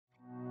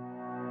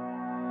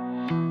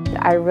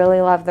I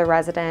really love the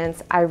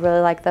residents. I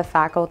really like the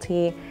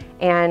faculty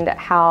and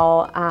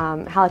how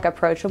like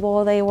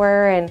approachable they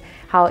were and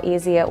how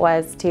easy it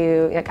was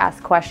to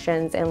ask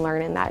questions and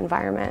learn in that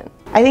environment.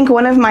 I think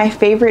one of my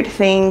favorite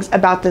things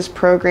about this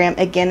program,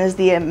 again, is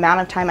the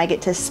amount of time I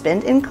get to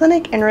spend in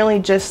clinic and really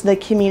just the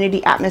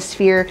community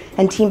atmosphere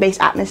and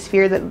team-based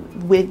atmosphere that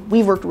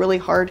we've worked really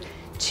hard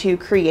to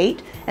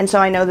create. And so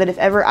I know that if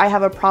ever I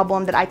have a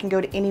problem that I can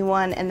go to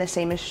anyone, and the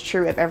same is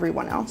true of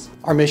everyone else.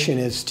 Our mission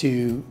is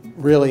to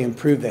really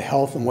improve the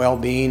health and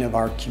well-being of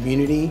our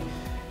community,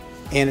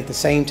 and at the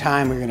same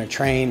time we're going to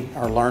train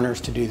our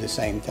learners to do the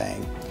same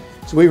thing.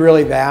 So we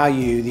really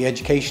value the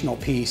educational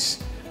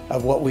piece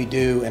of what we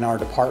do in our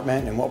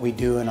department and what we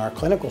do in our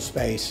clinical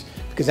space,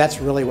 because that's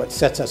really what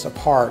sets us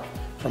apart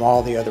from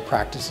all the other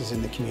practices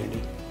in the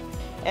community.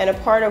 And a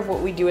part of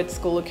what we do at the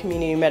School of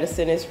Community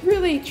Medicine is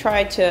really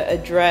try to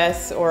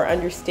address or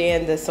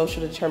understand the social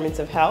determinants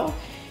of health.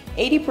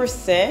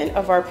 80%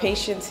 of our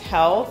patients'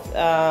 health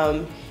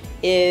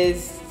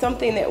is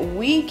something that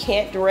we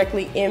can't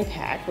directly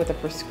impact with a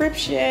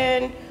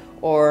prescription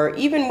or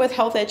even with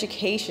health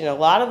education. A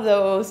lot of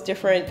those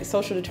different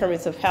social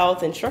determinants of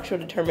health and structural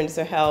determinants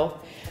of health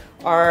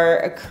are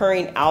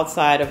occurring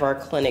outside of our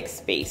clinic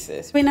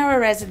spaces. In our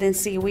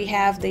residency, we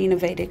have the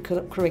innovative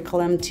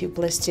curriculum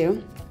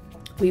 2+2.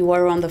 We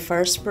were one of the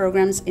first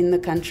programs in the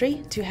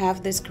country to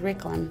have this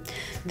curriculum.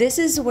 This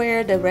is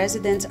where the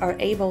residents are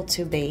able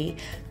to be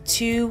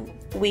 2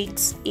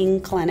 weeks in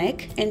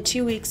clinic and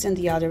 2 weeks in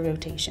the other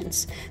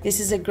rotations. This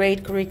is a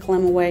great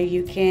curriculum where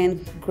you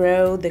can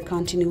grow the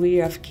continuity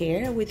of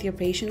care with your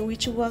patient,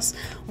 which was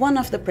one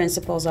of the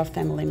principles of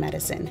family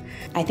medicine.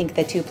 I think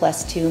the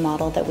 2+2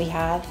 model that we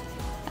have,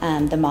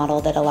 the model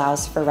that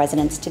allows for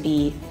residents to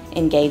be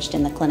engaged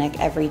in the clinic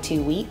every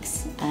 2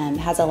 weeks,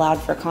 has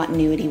allowed for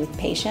continuity with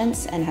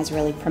patients and has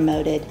really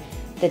promoted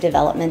the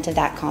development of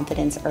that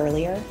confidence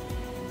earlier.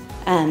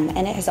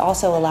 And it has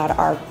also allowed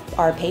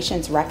our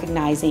patients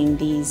recognizing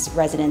these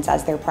residents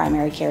as their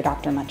primary care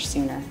doctor much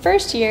sooner.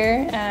 First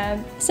year,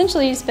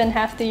 essentially you spend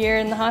half the year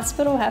in the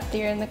hospital, half the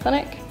year in the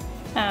clinic.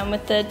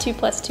 With the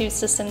 2+2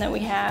 system that we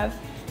have,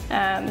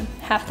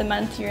 half the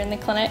month you're in the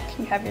clinic,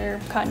 you have your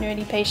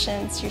continuity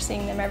patients, you're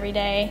seeing them every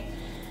day.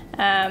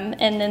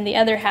 And then the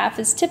other half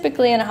is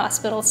typically in a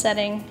hospital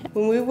setting.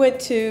 When we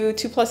went to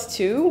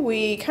 2+2,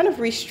 we kind of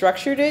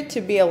restructured it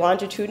to be a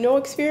longitudinal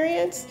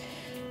experience.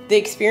 The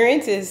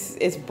experience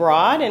is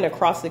broad and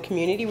across the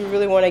community. We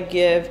really want to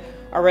give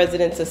our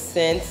residents a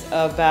sense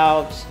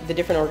about the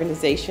different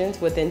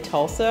organizations within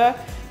Tulsa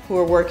who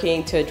are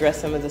working to address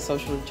some of the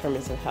social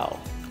determinants of health.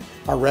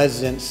 Our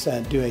residents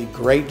do a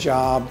great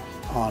job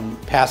on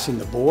passing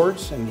the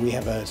boards, and we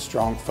have a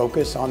strong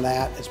focus on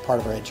that as part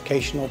of our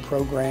educational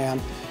program.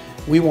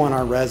 We want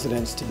our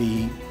residents to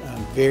be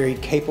very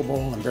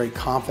capable and very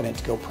confident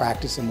to go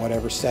practice in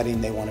whatever setting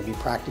they want to be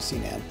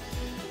practicing in.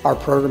 Our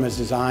program is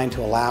designed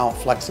to allow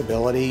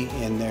flexibility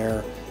in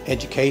their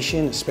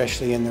education,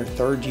 especially in their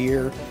 3rd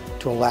year,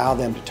 to allow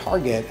them to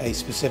target a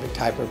specific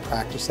type of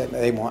practice that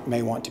they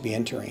may want to be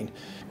entering.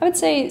 I would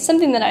say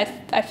something that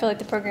I feel like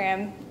the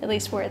program, at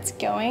least where it's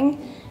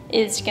going,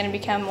 is going to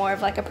become more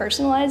of like a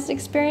personalized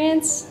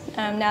experience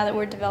now that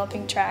we're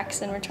developing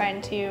tracks and we're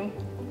trying to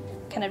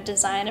kind of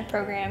design a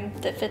program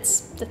that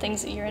fits the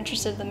things that you're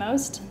interested in the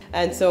most.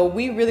 And so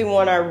we really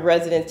want our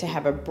residents to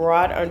have a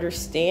broad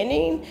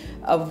understanding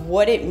of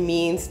what it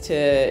means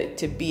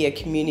to be a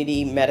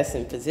community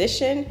medicine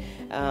physician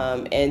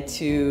and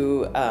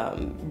to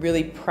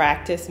really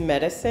practice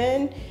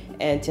medicine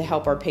and to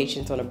help our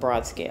patients on a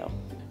broad scale.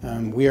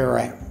 We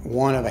are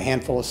one of a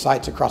handful of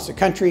sites across the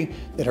country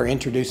that are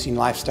introducing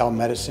lifestyle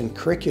medicine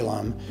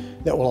curriculum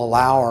that will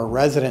allow our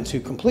residents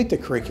who complete the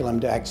curriculum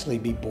to actually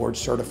be board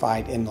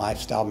certified in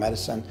lifestyle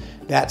medicine.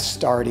 That's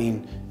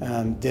starting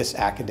this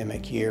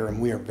academic year,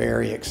 and we are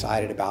very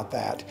excited about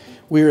that.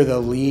 We are the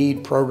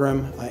lead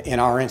program in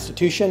our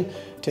institution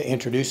to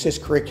introduce this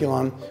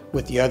curriculum,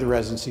 with the other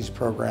residencies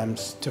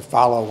programs to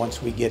follow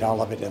once we get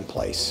all of it in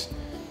place.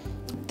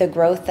 The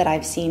growth that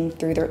I've seen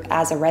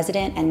as a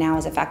resident and now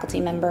as a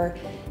faculty member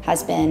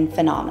has been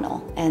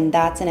phenomenal, and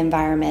that's an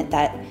environment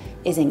that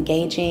is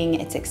engaging,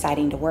 it's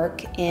exciting to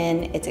work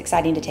in, it's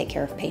exciting to take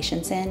care of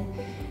patients in,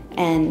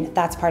 and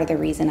that's part of the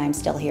reason I'm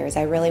still here, is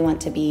I really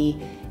want to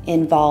be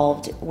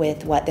involved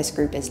with what this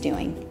group is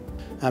doing.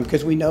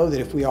 Because we know that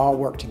if we all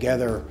work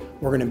together,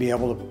 we're going to be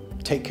able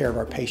to take care of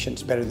our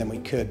patients better than we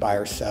could by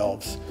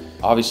ourselves.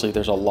 Obviously,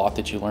 there's a lot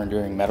that you learn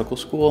during medical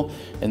school,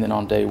 and then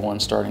on day one,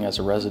 starting as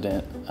a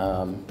resident,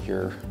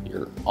 you're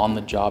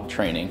on-the-job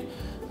training,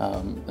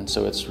 and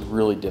so it's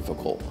really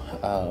difficult.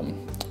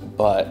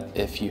 But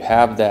if you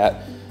have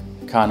that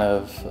kind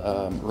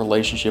of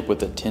relationship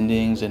with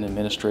attendings and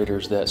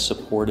administrators that's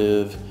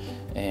supportive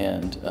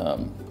and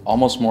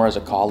almost more as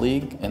a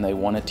colleague, and they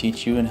want to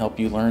teach you and help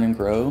you learn and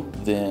grow,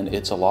 then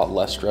it's a lot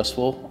less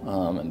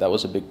stressful, and that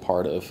was a big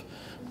part of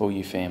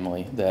OU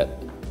family that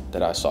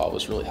I saw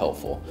was really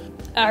helpful.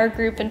 Our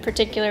group in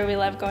particular, we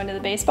love going to the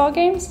baseball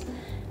games.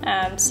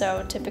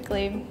 So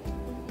typically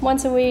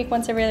once a week,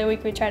 once every other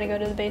week we try to go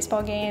to the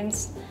baseball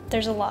games.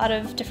 There's a lot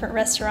of different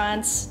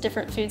restaurants,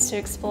 different foods to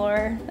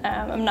explore.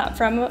 I'm not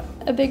from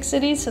a big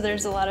city, so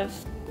there's a lot of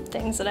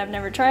things that I've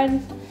never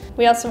tried.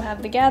 We also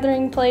have the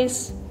Gathering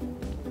Place,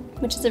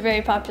 which is a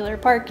very popular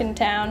park in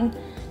town.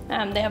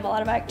 They have a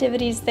lot of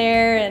activities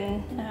there,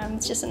 and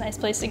it's just a nice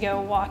place to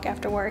go walk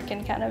after work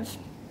and kind of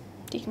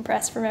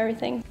decompress from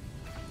everything.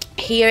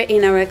 Here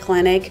in our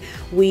clinic,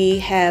 we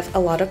have a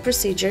lot of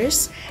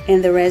procedures,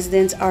 and the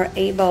residents are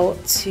able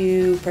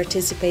to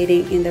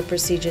participating in the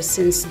procedures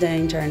since the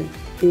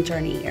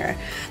intern year.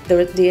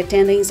 The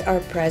attendings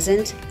are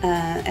present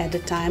at the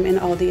time, and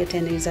all the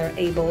attendings are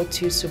able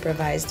to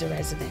supervise the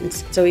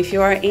residents. So if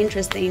you are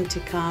interested in to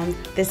come,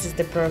 this is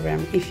the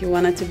program. If you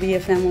wanted to be a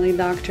family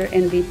doctor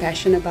and be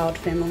passionate about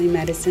family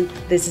medicine,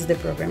 this is the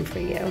program for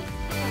you.